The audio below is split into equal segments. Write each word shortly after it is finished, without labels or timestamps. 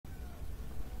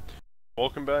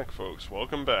Welcome back, folks.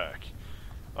 Welcome back.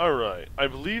 Alright, I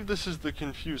believe this is the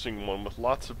confusing one with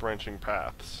lots of branching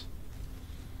paths.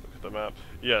 Look at the map.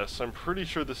 Yes, I'm pretty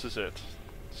sure this is it.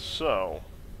 So,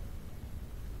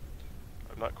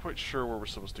 I'm not quite sure where we're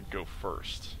supposed to go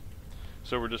first.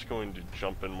 So we're just going to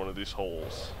jump in one of these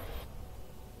holes.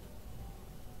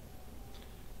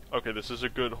 Okay, this is a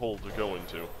good hole to go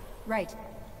into. Right.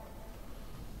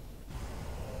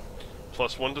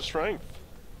 +1 to strength.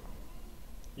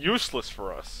 Useless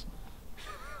for us.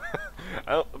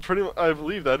 I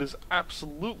believe that is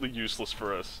absolutely useless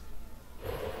for us.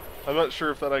 I'm not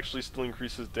sure if that actually still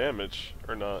increases damage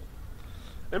or not.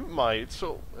 It might,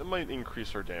 so it might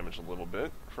increase our damage a little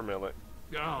bit for melee.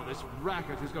 Oh, this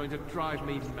racket is going to drive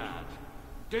me mad.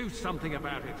 Do something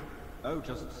about it. Oh,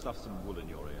 just stuff some wool in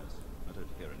your ears. I don't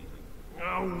hear anything.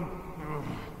 Oh.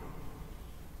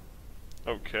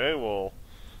 Okay, well,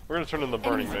 we're gonna turn in the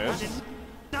Burning Man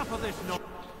Enough of this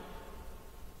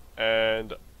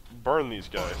and burn these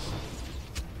guys.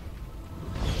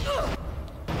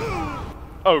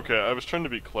 Okay, I was trying to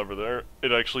be clever there.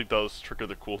 It actually does trigger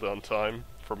the cooldown time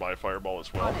for my fireball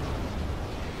as well.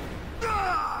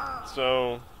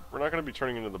 So, we're not going to be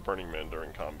turning into the Burning Man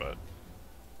during combat.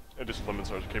 It just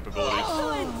limits our capabilities.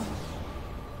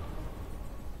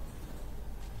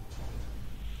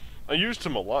 I used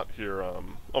him a lot here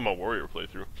on my warrior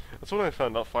playthrough. That's when I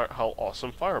found out how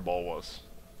awesome Fireball was.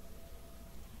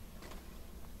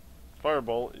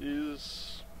 Fireball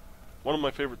is one of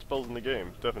my favorite spells in the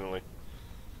game, definitely.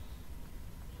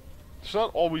 It's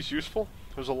not always useful.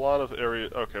 There's a lot of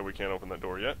areas. Okay, we can't open that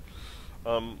door yet.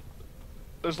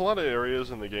 There's a lot of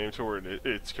areas in the game to where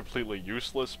it's completely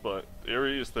useless, but the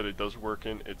areas that it does work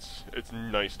in, it's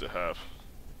nice to have.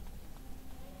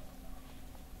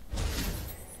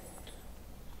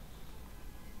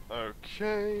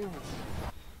 Okay.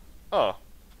 Ah,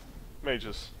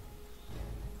 mages.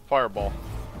 Fireball.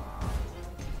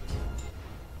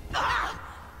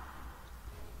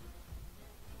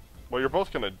 Well, you're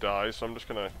both gonna die, so I'm just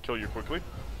gonna kill you quickly.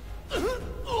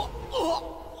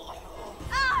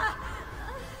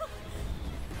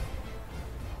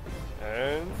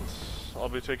 And I'll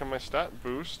be taking my stat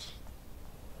boost.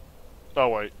 Oh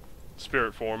wait,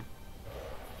 spirit form.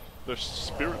 There's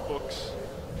spirit books.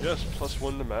 Yes,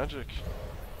 +1 to magic.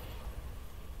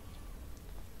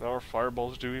 Now our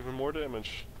fireballs do even more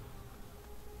damage.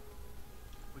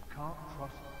 We can't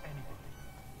trust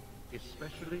anybody,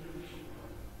 especially...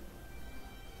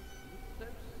 So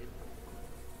simple.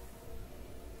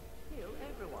 Kill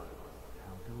everyone.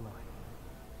 How delightful.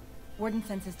 Warden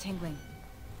senses tingling.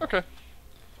 Okay.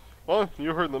 Well,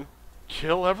 you heard them.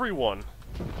 Kill everyone.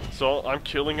 So I'm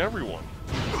killing everyone.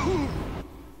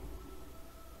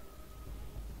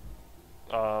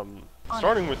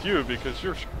 Starting with you because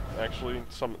you're actually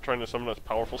trying to summon a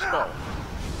powerful spell.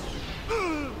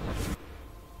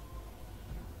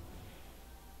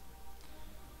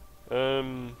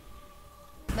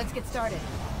 Let's get started.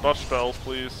 Buff spells,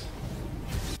 please.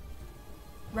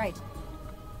 Right.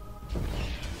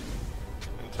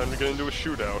 And time to get into a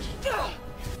shootout.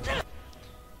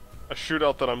 A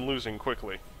shootout that I'm losing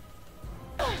quickly.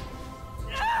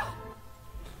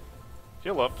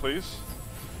 Heal up, please.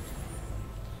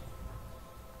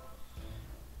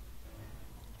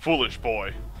 Foolish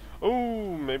boy.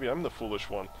 Oh, maybe I'm the foolish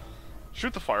one.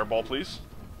 Shoot the fireball, please.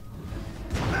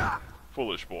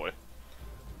 Foolish boy.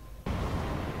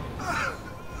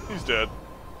 He's dead.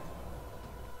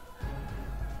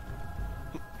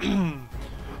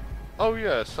 Oh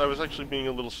yes, I was actually being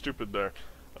a little stupid there.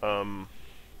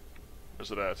 Where's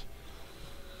it at?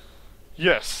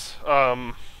 Yes,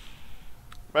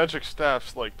 magic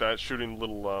staffs like that, shooting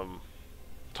little,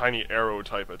 tiny arrow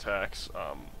type attacks,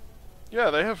 yeah,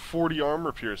 they have 40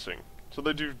 armor piercing, so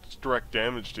they do direct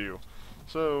damage to you.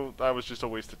 So that was just a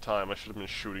waste of time. I should have been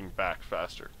shooting back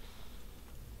faster.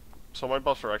 So my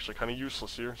buffs are actually kind of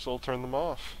useless here, so I'll turn them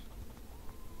off.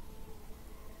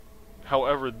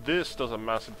 However, this does a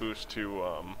massive boost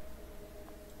to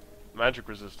magic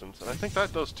resistance, and I think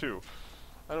that does too.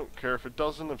 I don't care if it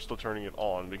doesn't, I'm still turning it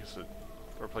on because it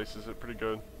replaces it pretty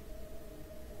good.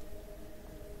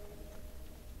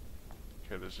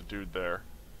 Okay, there's a dude there.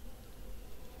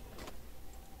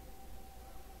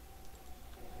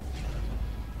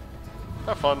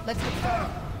 Have fun. Let's get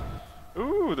started.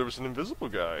 Ooh, there was an invisible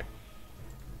guy.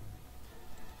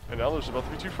 And now there's about to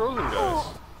be 2 frozen guys.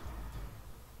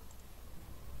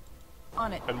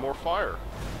 On it. And more fire.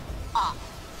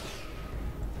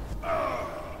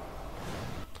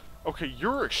 Okay,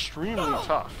 you're extremely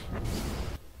tough.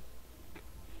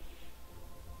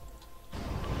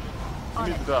 You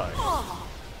need to die.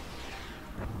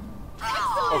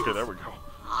 Okay, there we go.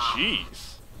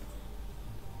 Jeez.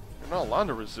 You're not allowed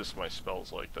to resist my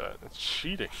spells like that. It's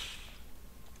cheating.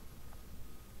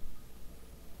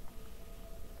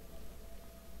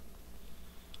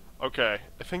 Okay,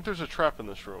 I think there's a trap in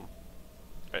this room.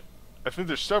 I think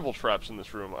there's several traps in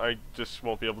this room. I just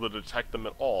won't be able to detect them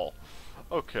at all.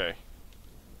 Okay.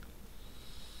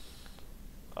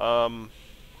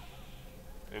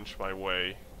 Inch my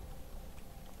way.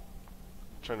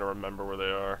 Trying to remember where they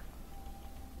are.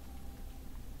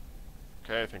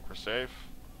 Okay, I think we're safe.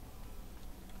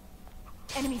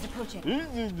 Enemies approaching.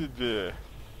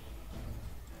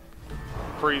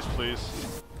 Freeze,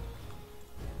 please.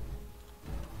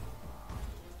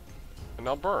 And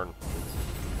now burn.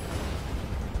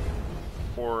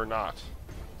 Or not.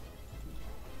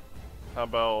 How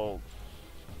about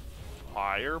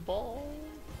fireball?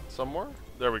 Somewhere?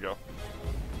 There we go.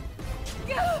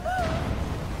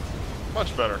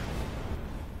 Much better.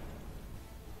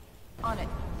 On it.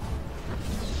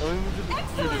 I mean,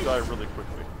 you need to die really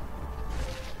quickly.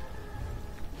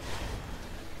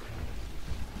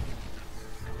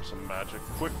 Some magic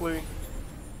quickly.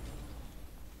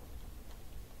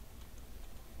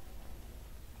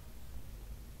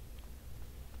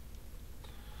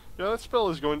 Yeah, that spell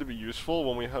is going to be useful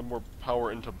when we have more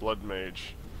power into Blood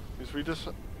Mage. Because we just...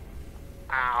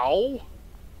 Ow!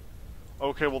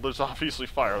 Okay, well there's obviously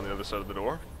fire on the other side of the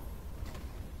door.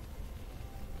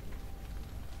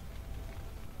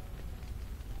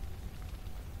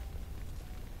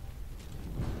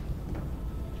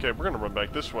 Okay, we're gonna run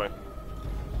back this way.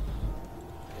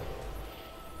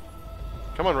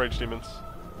 Come on, Rage Demons.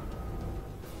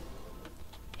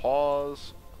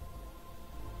 Pause.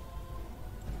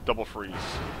 Double freeze.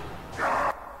 This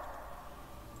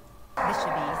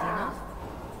should be easy enough.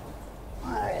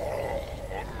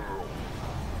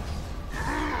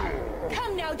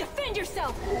 Come now, defend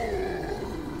yourself!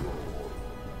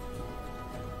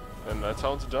 And that's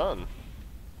how it's done.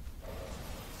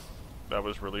 That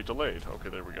was really delayed. Okay,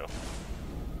 there we go.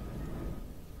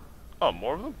 Oh,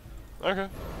 more of them? Okay.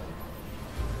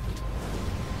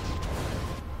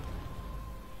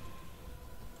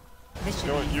 This should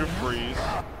You know be what? easy You enough. freeze.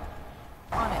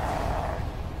 On it.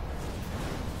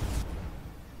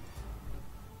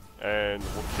 And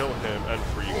we'll kill him and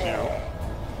freeze you.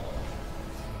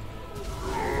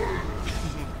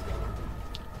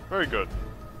 Very good.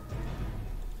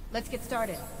 Let's get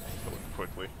started. Kill it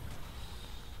quickly.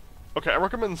 Okay, I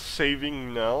recommend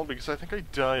saving now because I think I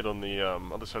died on the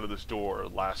other side of this door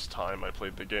last time I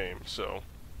played the game, so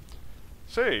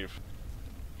save.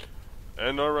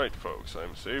 And alright folks,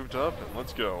 I'm saved up and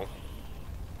let's go.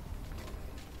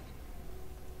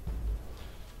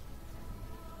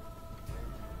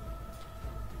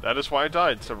 That is why I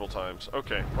died several times.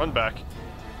 Okay, run back.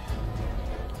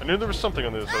 I knew there was something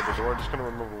on the other side of the door, I just couldn't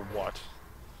remember what.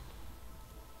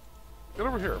 Get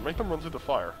over here, make them run through the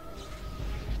fire.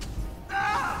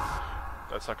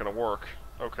 That's not gonna work.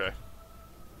 Okay.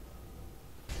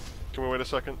 Can we wait a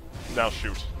second? Now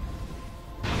shoot.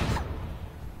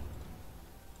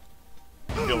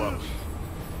 Heal up.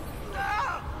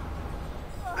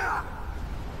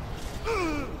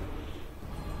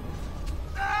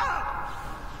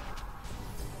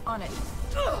 On it.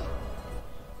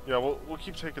 Yeah, we'll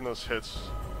keep taking those hits.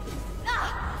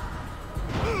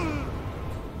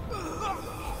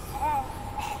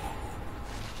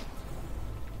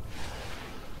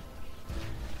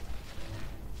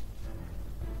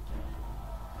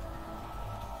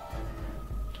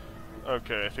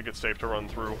 Okay, I think it's safe to run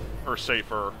through. Or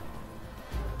safer.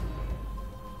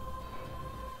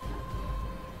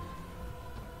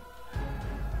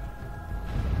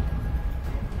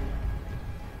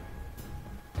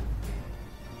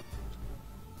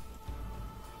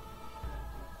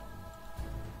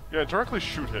 Yeah, directly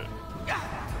shoot it.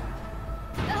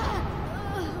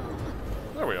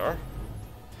 There we are.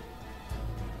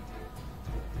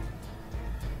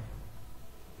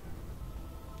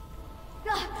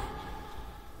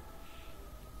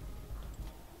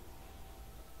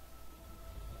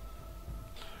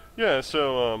 Yeah,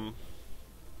 so,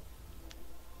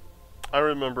 I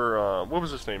remember, what was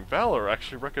his name? Valor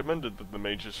actually recommended that the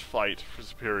mages fight for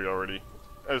superiority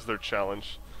as their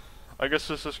challenge. I guess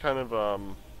this is kind of,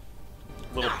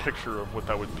 little picture of what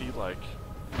that would be like.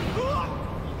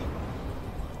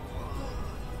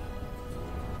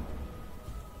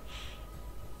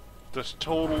 Just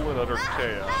total and utter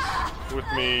chaos, with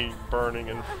me burning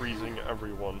and freezing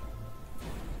everyone.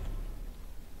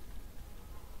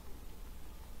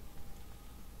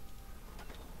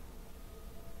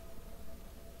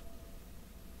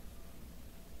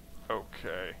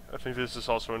 Okay, I think this is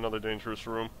also another dangerous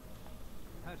room.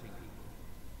 Hurting people.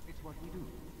 It's what we do.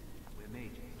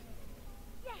 mages.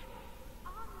 Yes,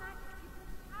 our magic is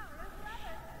the power of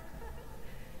lovers.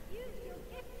 Use your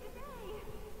gift today.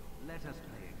 Let us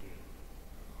play a game.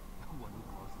 The one who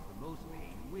causes the most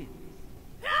pain wins.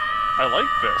 I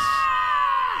like this.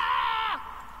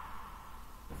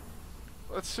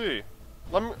 Let's see.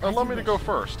 Allow me to go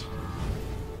first.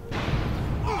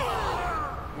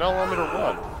 Now allow me to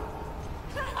run.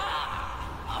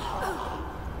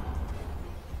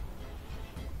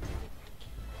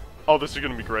 Oh, this is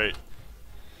gonna be great.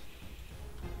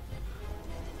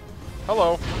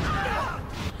 Hello.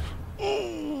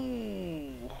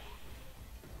 Ooh.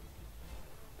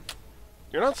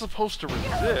 You're not supposed to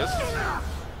resist.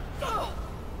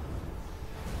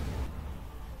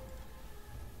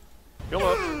 Heal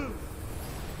up.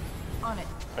 On it.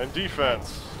 And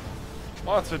defense.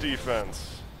 Lots of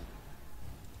defense.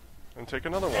 And take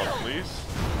another one, please.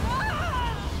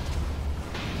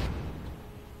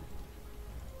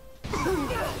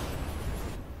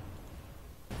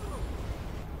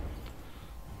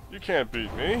 You can't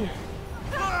beat me.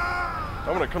 Not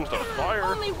when it comes to fire.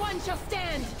 Only one shall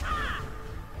stand.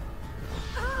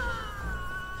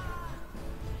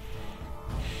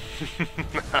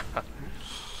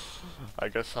 I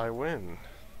guess I win.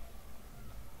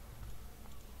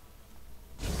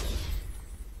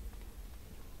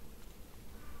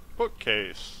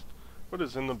 Bookcase. What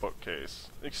is in the bookcase?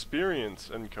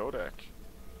 Experience and codec.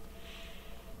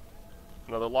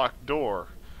 Another locked door.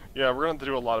 Yeah, we're gonna have to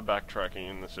do a lot of backtracking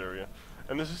in this area.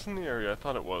 And this isn't the area I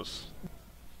thought it was.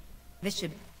 This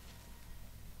should.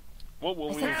 What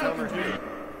will I we said encounter something. here?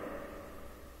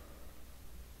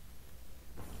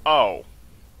 Oh.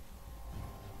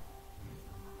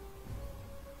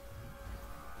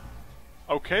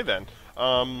 Okay then.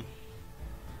 I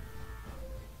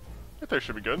think they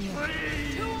should be good.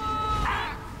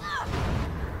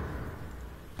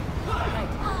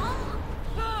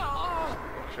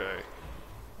 Okay.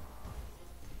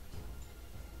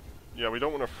 Yeah, we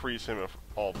don't want to freeze him if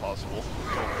all possible.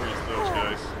 Don't freeze those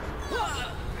guys.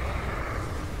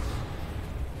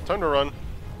 Time to run.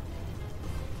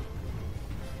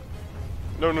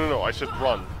 No, no, no, I said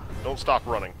run. Don't stop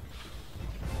running.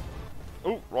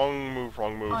 Oh, wrong move,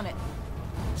 wrong move. On it.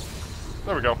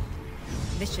 There we go.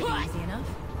 This should be easy enough.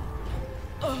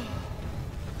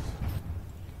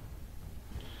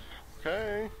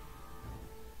 Okay.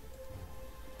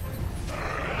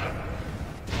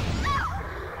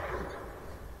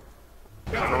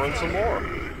 Gonna run some more.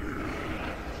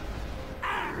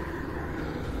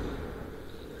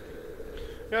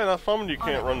 Yeah, not fun when you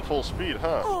can't run full speed,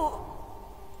 huh?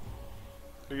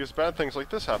 Because bad things like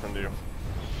this happen to you.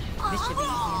 This should be easy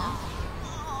enough.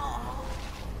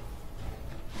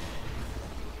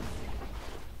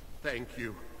 Thank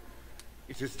you.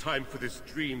 It is time for this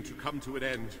dream to come to an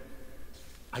end.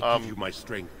 I give you my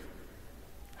strength.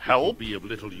 It will Help? be of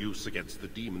little use against the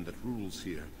demon that rules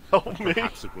here. Help but me?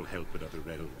 Perhaps it will help in other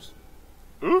realms.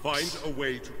 Oops. Find a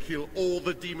way to kill all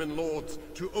the demon lords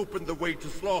to open the way to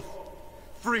Sloth.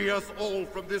 Free us all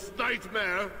from this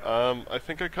nightmare. I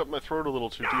think I cut my throat a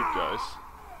little too deep, guys.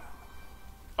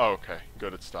 Oh, okay.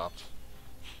 Good, it stopped.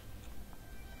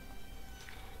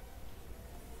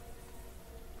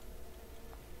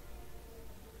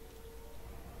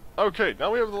 Okay,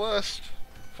 now we have the last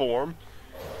form.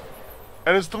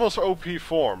 And it's the most OP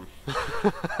form.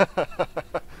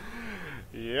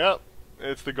 Yep,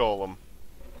 it's the Golem.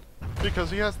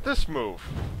 Because he has this move.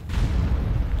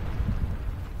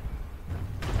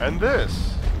 And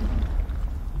this.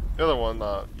 The other one,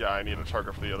 yeah, I need a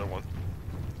target for the other one.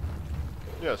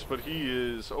 Yes, but he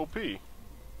is OP.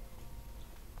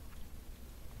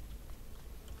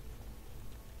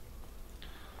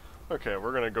 Okay,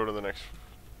 we're gonna go to the next...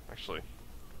 Actually,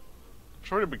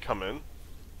 which way did we come in?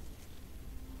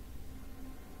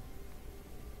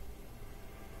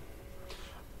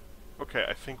 Okay,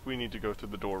 I think we need to go through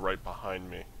the door right behind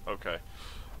me. Okay.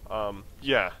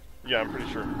 Yeah, I'm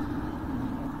pretty sure.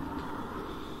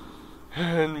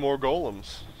 And more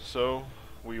golems. So,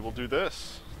 we will do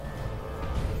this.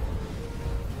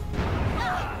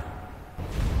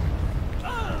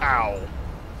 Ow.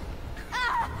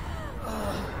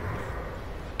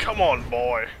 Come on,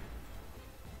 boy.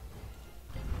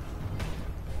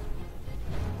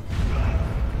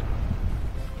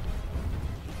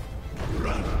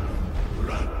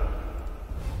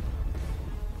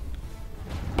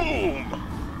 Boom!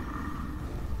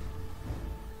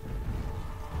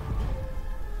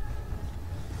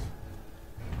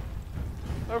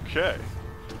 Okay.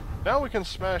 Now we can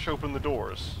smash open the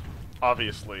doors.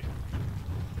 Obviously.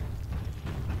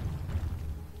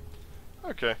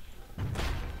 Okay.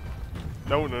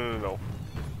 No.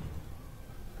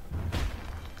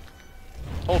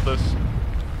 Hold this.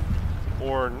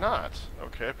 Or not.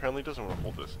 Okay, apparently doesn't want to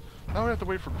hold this. Now we have to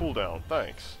wait for cooldown.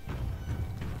 Thanks.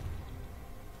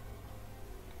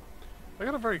 I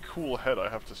got a very cool head, I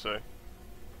have to say.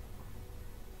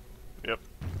 Yep.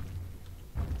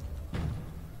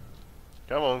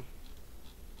 Come on.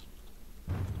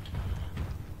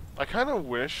 I kind of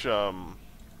wish,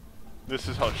 this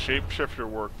is how Shapeshifter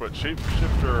worked, but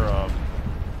Shapeshifter,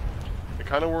 it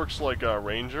kind of works like a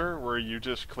Ranger, where you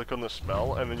just click on the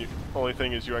spell, and then the only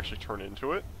thing is you actually turn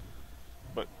into it.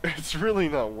 But it's really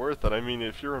not worth it. I mean,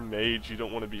 if you're a mage, you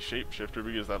don't want to be Shapeshifter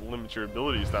because that limits your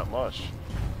abilities that much.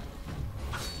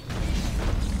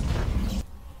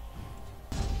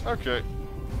 Okay.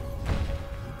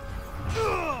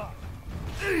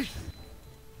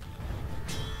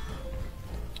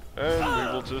 And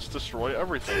we will just destroy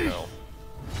everything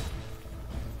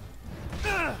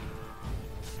now.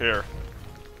 Here.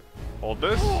 Hold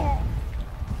this. There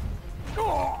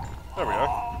we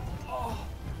go.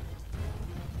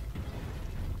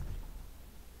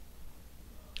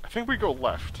 I think we go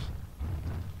left.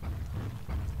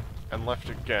 And left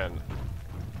again.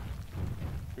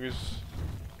 Because...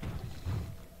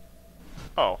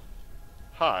 Oh.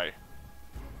 Hi.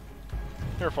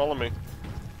 Here, follow me.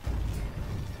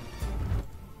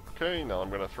 Okay, now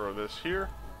I'm gonna throw this here.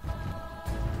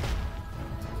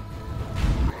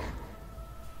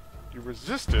 You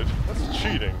resisted? That's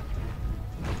cheating.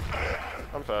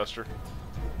 I'm faster.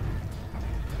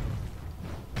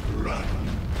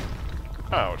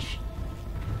 Ouch.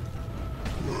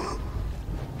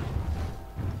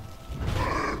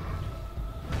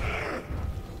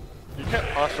 You can't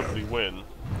possibly win.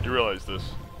 You realize this.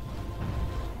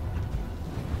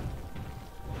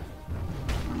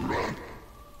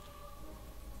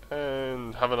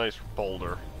 And have a nice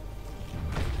boulder.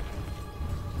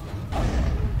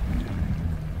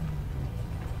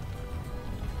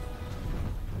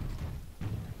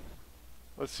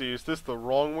 Let's see, is this the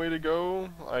wrong way to go,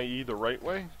 i.e. the right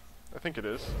way? I think it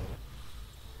is.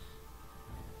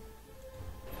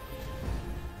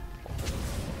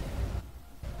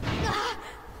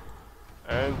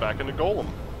 And back into Golem.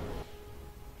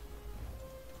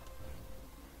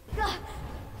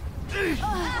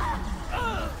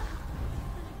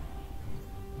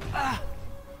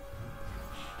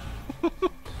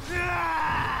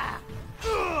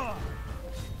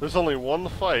 There's only one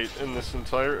fight in this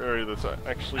entire area that's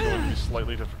actually going to be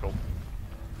slightly difficult.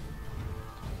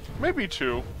 Maybe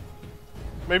two.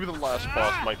 Maybe the last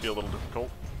boss might be a little difficult.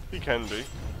 He can be,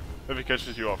 if he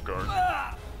catches you off guard.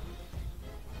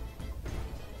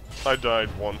 I died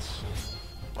once.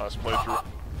 Last playthrough.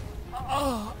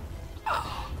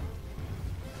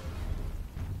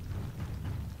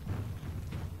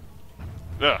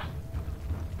 Yeah.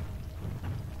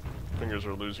 Fingers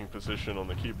are losing position on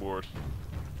the keyboard.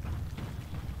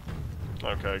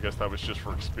 Okay, I guess that was just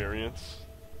for experience.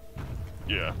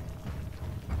 Yeah.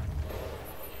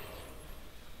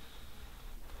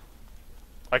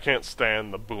 I can't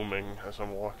stand the booming as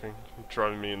I'm walking. It's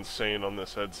driving me insane on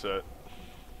this headset.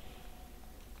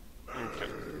 Okay.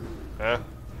 Eh?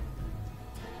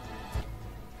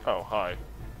 Oh, hi.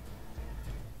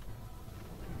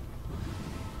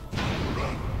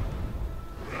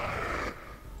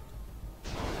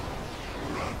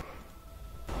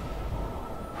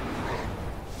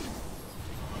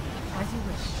 As you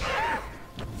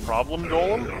wish. Problem,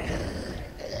 Golem?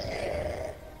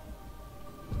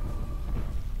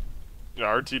 Yeah,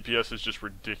 our DPS is just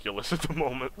ridiculous at the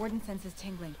moment. Warden senses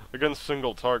tingling. Against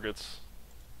single targets.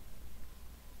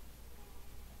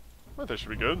 Well, that should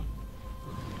be good.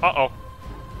 Uh-oh.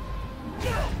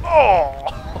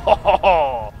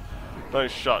 Oh!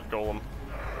 Nice shot, Golem.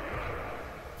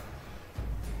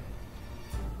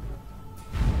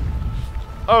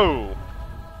 Oh!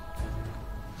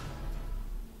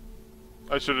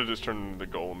 I should have just turned into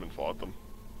the Golem and fought them.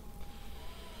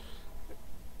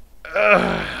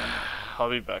 I'll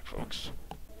be back, folks.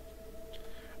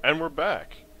 And we're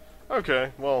back.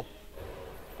 Okay, well...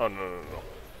 Oh, no.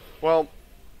 Well,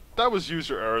 that was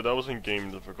user error, that wasn't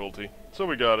game difficulty. So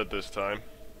we got it this time.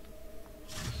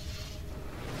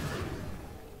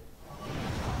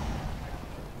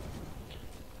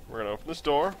 We're gonna open this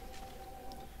door.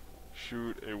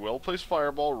 Shoot a well-placed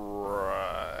fireball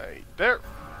right there.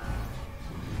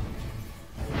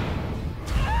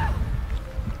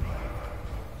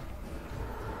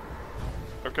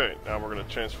 Okay, now we're gonna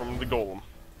transform into the Golem.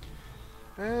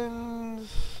 And...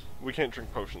 we can't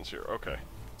drink potions here, okay.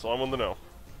 That's all I wanted to know.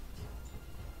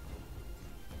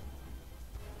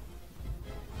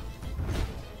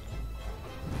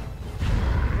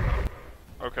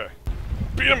 Okay.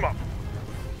 Beat him up!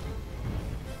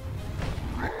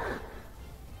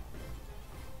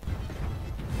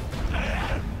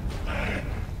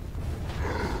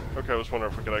 was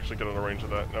wondering if we could actually get in the range of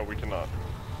that. No, we cannot.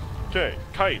 Okay,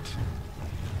 kite.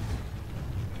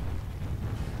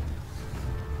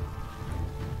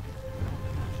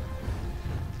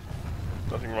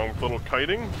 Nothing wrong with little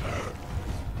kiting.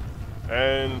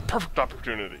 And perfect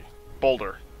opportunity.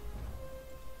 Boulder.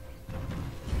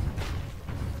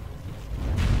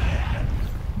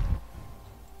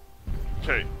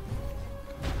 Okay.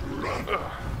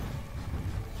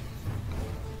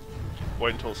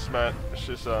 Wait until Smash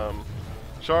is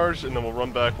charged, and then we'll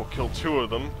run back. We'll kill 2 of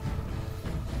them.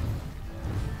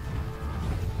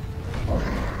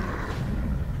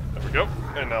 There we go.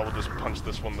 And now we'll just punch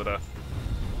this one to death.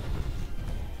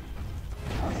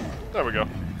 There we go.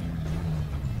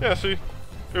 Yeah, see?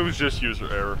 It was just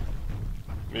user error.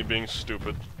 Me being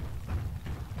stupid.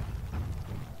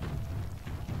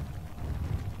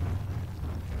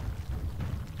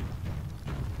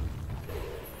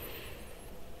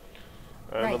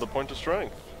 And another point of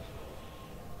strength.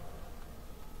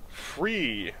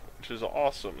 Free, which is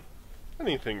awesome.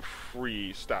 Anything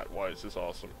free stat-wise is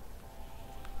awesome.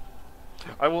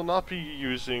 I will not be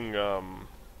using,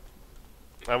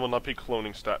 I will not be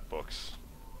cloning stat books.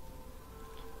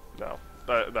 No,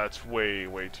 that's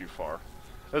way too far.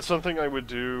 That's something I would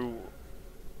do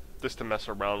just to mess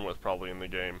around with probably in the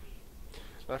game.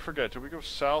 And I forget, do we go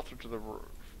south or to the...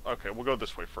 Okay, we'll go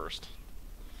this way first.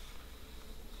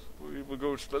 We will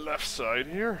go to the left side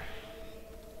here.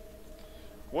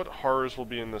 What horrors will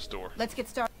be in this door? Let's get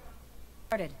started.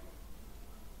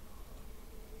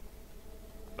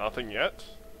 Nothing yet?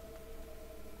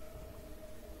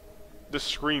 This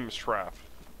screams trap.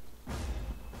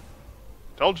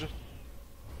 Told you.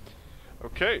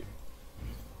 Okay.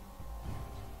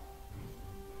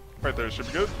 Right there should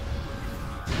be good.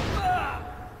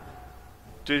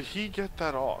 Did he get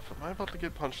that off? Am I about to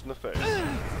get punched in the face?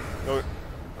 No,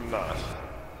 I'm not.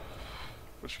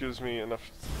 Which gives me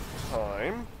enough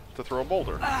time to throw a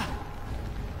boulder.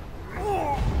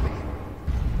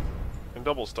 And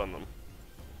double stun them.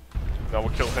 Now we'll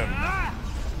kill him.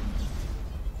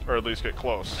 Or at least get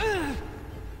close.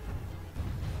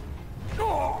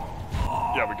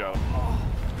 Yeah, we got him.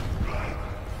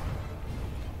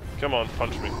 Come on,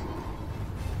 punch me.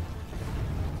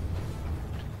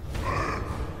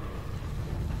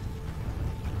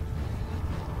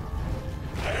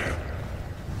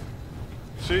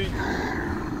 See?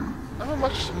 I'm a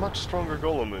much stronger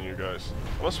golem than you guys.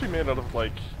 I must be made out of,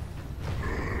 like,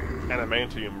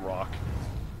 adamantium rock.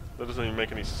 That doesn't even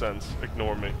make any sense.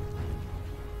 Ignore me.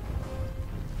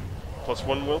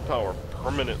 +1 willpower,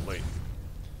 permanently.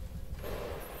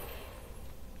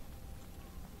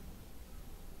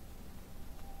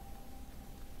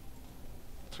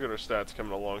 Let's get our stats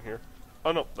coming along here.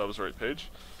 Oh no, that was the right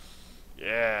page.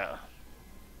 Yeah.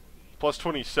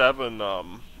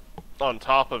 +27, on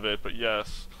top of it, but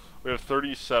yes. We have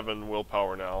 37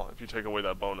 willpower now, if you take away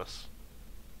that bonus.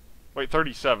 Wait,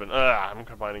 37. I'm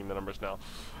combining the numbers now.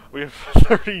 We have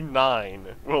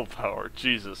 39 willpower.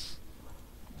 Jesus.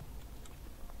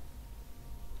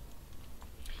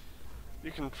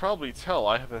 You can probably tell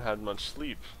I haven't had much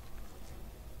sleep.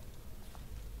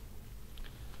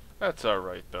 That's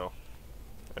alright, though.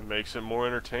 It makes it more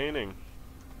entertaining.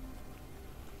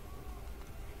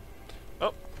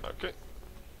 Oh, okay.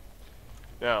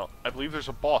 Now, I believe there's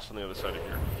a boss on the other side of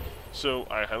here. So,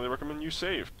 I highly recommend you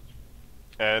save.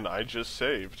 And I just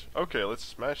saved. Okay, let's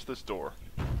smash this door.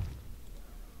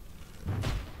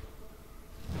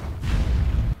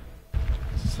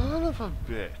 Son of a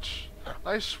bitch.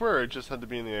 I swear it just had to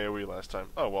be in the AoE last time.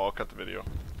 Oh, well, I'll cut the video.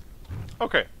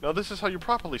 Okay, now this is how you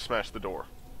properly smash the door.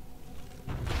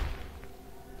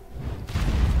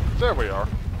 There we are.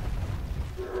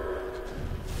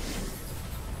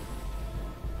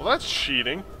 Well, that's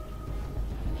cheating.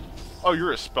 Oh,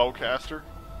 you're a spellcaster?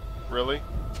 Really?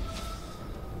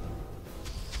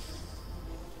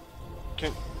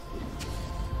 Can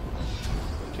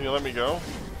you let me go?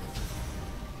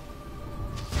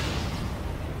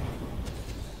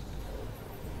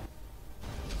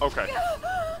 Okay.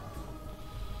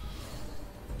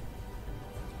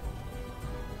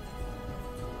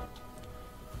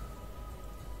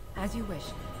 As you wish.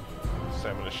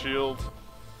 Stamina shield.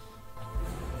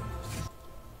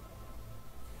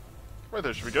 Right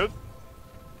there should be good.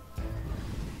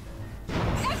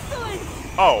 Excellent!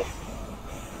 Oh.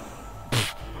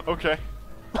 Okay.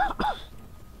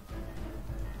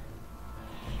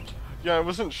 Yeah, I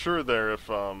wasn't sure there if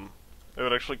it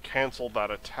would actually cancel that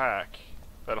attack,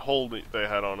 that hold they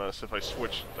had on us if I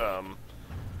switched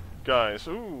guys.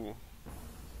 Ooh.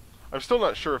 I'm still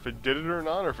not sure if it did it or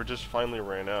not, or if it just finally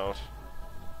ran out.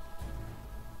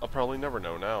 I'll probably never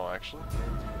know now, actually.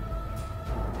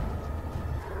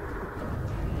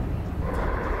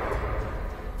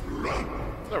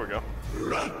 There we go.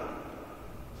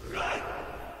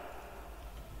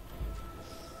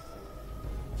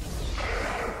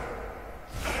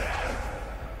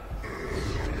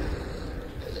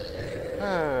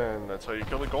 And that's how you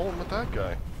kill a golem with that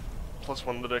guy.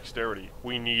 +1 to dexterity.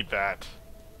 We need that.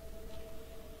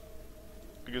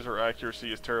 Because our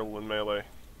accuracy is terrible in melee.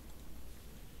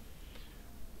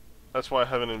 That's why I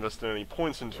haven't invested any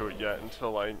points into it yet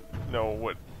until I know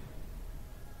what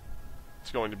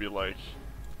it's going to be like.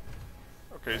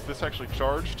 Okay, is this actually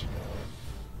charged?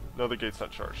 No, the gate's not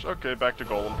charged. Okay, back to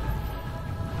golem.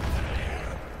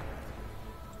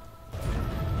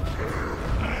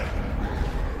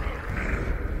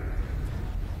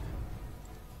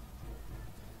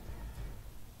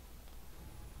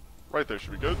 Right there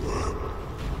should be good.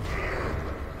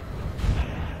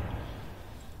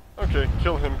 Okay,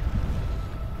 kill him.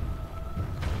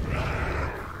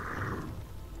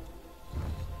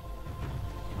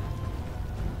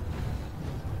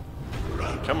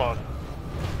 Come on.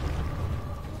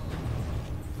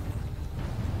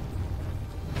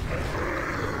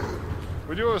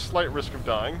 We do have a slight risk of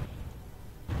dying.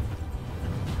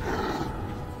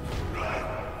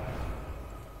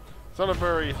 It's not a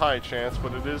very high chance,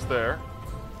 but it is there.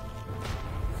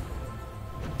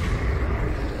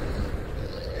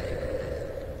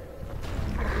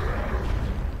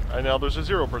 And now there's a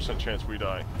 0% chance we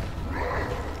die.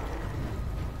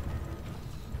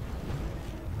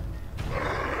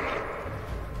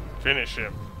 Finish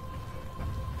him.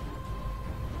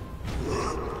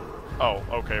 Oh,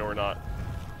 okay, or not.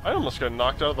 I almost got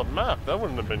knocked out of the map. That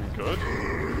wouldn't have been good.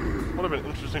 Would have been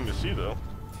interesting to see, though.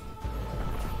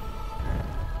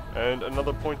 And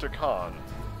another point to con.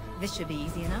 This should be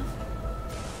easy enough.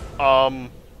 I'll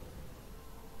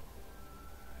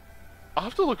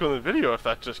have to look on the video if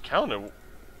that just counted.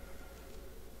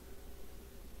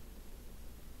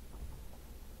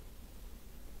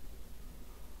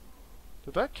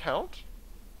 Did that count?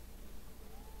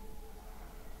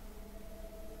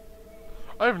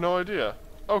 I have no idea.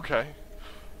 Okay.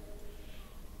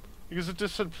 Because it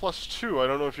just said +2. I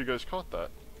don't know if you guys caught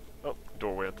that. Oh,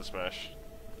 doorway at the smash.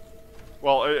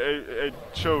 Well, it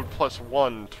showed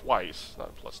 +1 twice,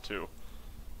 not +2.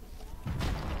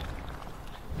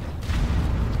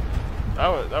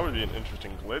 That would be an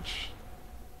interesting glitch.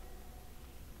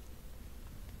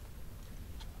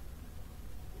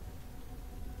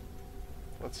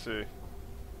 Let's see.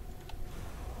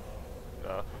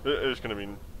 There's gonna be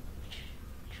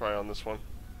try on this one.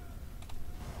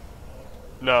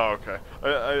 No, okay.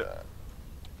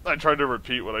 I tried to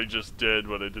repeat what I just did,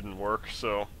 but it didn't work.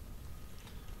 So.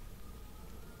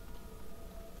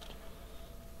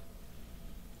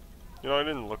 You know, I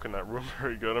didn't look in that room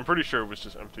very good. I'm pretty sure it was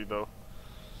just empty, though.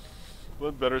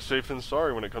 But better safe than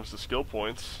sorry when it comes to skill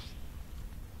points.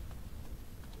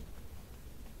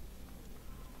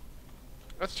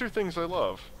 That's two things I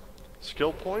love.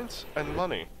 Skill points and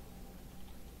money.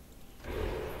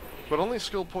 But only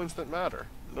skill points that matter.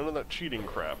 None of that cheating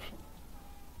crap.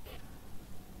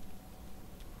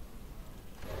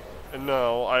 And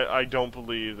no, I don't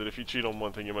believe that if you cheat on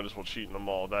one thing, you might as well cheat in them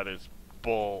all. That is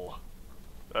bull.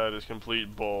 That is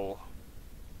complete bull.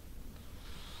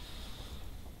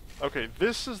 Okay,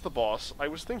 this is the boss I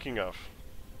was thinking of.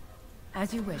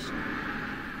 As you wish.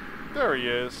 There he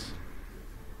is.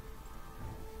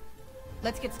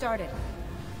 Let's get started.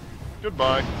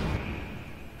 Goodbye.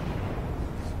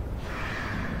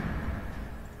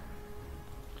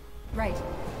 Right.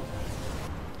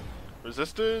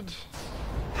 Resisted.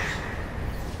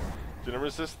 Didn't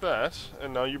resist that,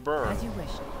 and now you burn. As you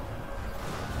wish.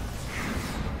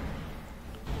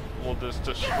 We'll just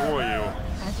destroy you.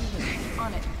 As you wish.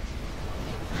 On it.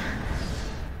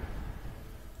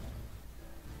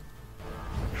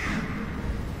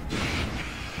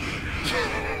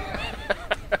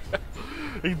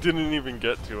 He didn't even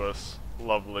get to us.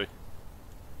 Lovely.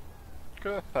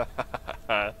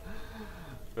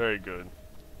 Very good.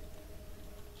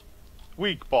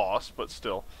 Weak boss, but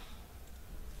still.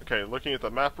 Okay, looking at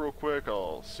the map real quick,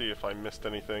 I'll see if I missed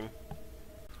anything.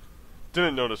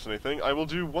 Didn't notice anything. I will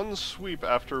do one sweep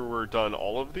after we're done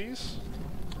all of these,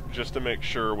 just to make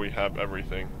sure we have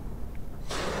everything.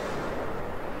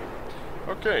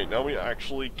 Okay, now we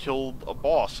actually killed a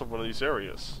boss of one of these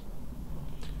areas.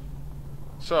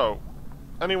 So,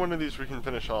 any one of these we can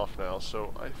finish off now,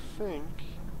 so I think...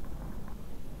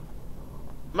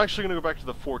 I'm actually going to go back to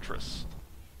the fortress.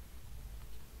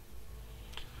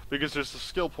 Because there's a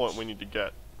skill point we need to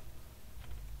get.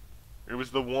 It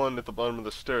was the one at the bottom of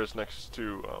the stairs next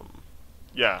to,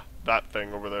 yeah, that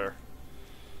thing over there.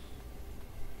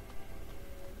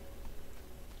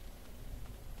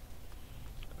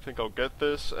 I think I'll get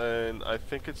this, and I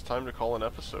think it's time to call an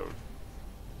episode.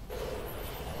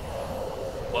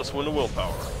 Let's win the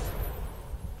willpower.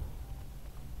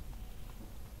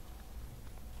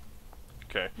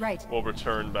 Okay. Right. We'll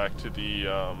return back to the,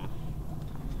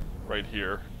 right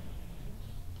here.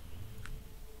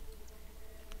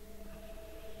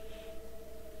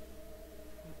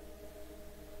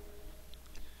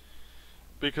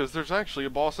 Because there's actually a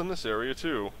boss in this area,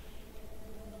 too.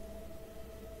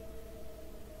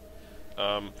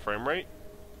 Frame rate?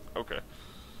 Okay.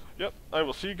 Yep, I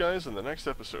will see you guys in the next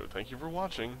episode. Thank you for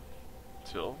watching.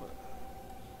 Till then.